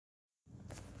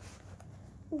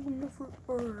wonderful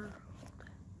world.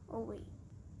 Oh wait.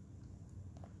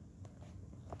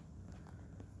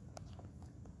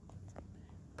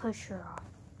 Push her off.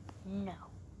 No.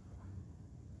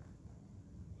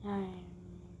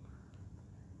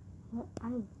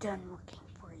 I'm done looking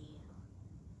for you.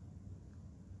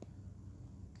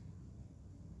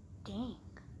 Dang.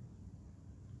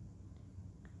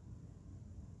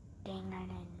 Dang, I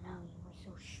didn't know you were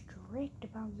so strict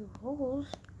about your rules.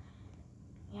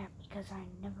 Yeah, because I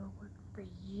never worked for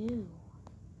you,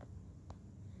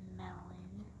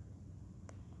 Melon.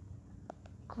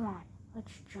 Come on,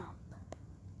 let's jump.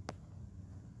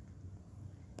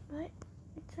 But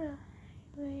it's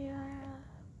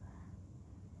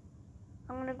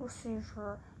I'm gonna go save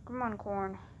her. Come on,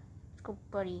 Corn. Let's go,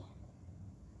 buddy.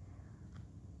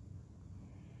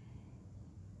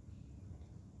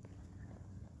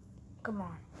 Come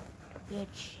on, be a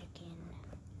chicken.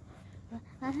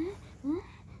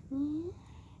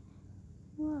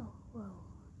 Whoa, whoa.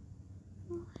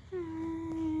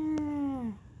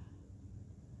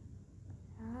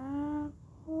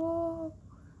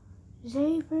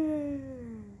 Xavier.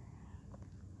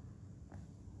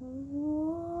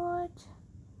 What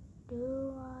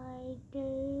do I do?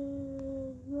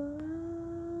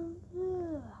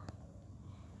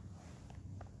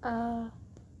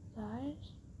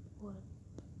 Guys, what?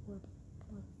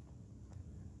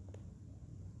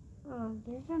 Oh,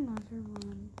 there's another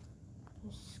one.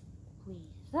 Just squeeze.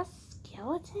 Is that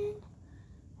skeleton?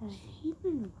 Has he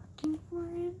been working for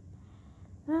him?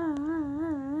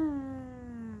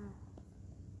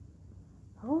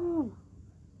 Oh.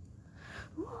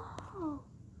 Whoa.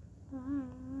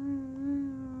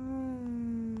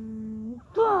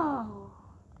 Whoa.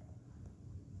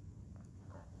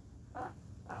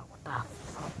 What the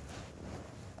fuck?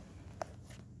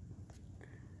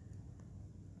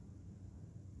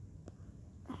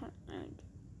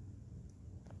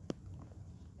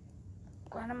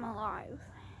 Glad I'm alive.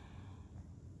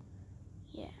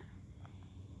 Yeah.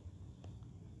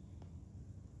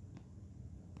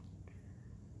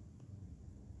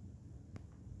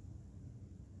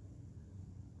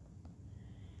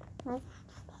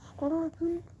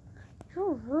 Skeleton,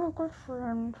 you're a real good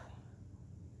friend.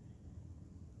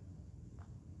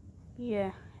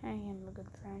 Yeah, I am a good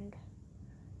friend.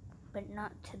 But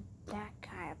not to that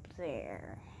guy up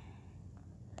there.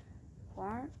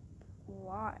 What?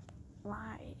 Why?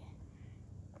 Why?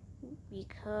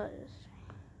 Because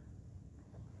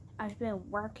I've been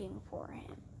working for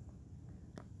him.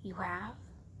 You have?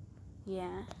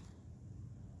 Yeah.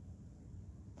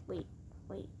 Wait.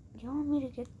 Do you want me to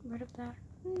get rid of that?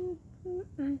 It's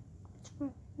fine.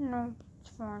 No,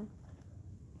 it's fine.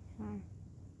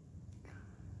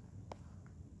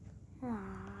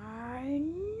 I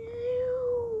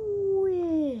knew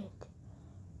it.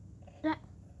 That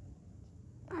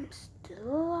I'm still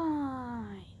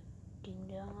alive. Ding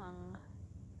dong.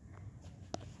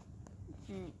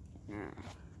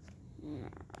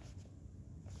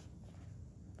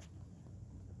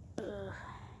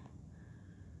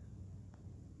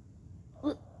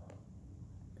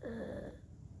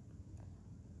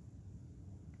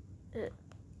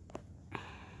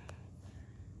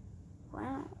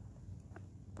 Wow.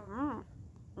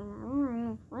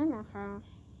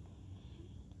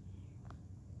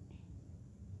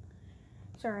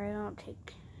 Sorry, I don't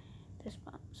take this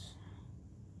box.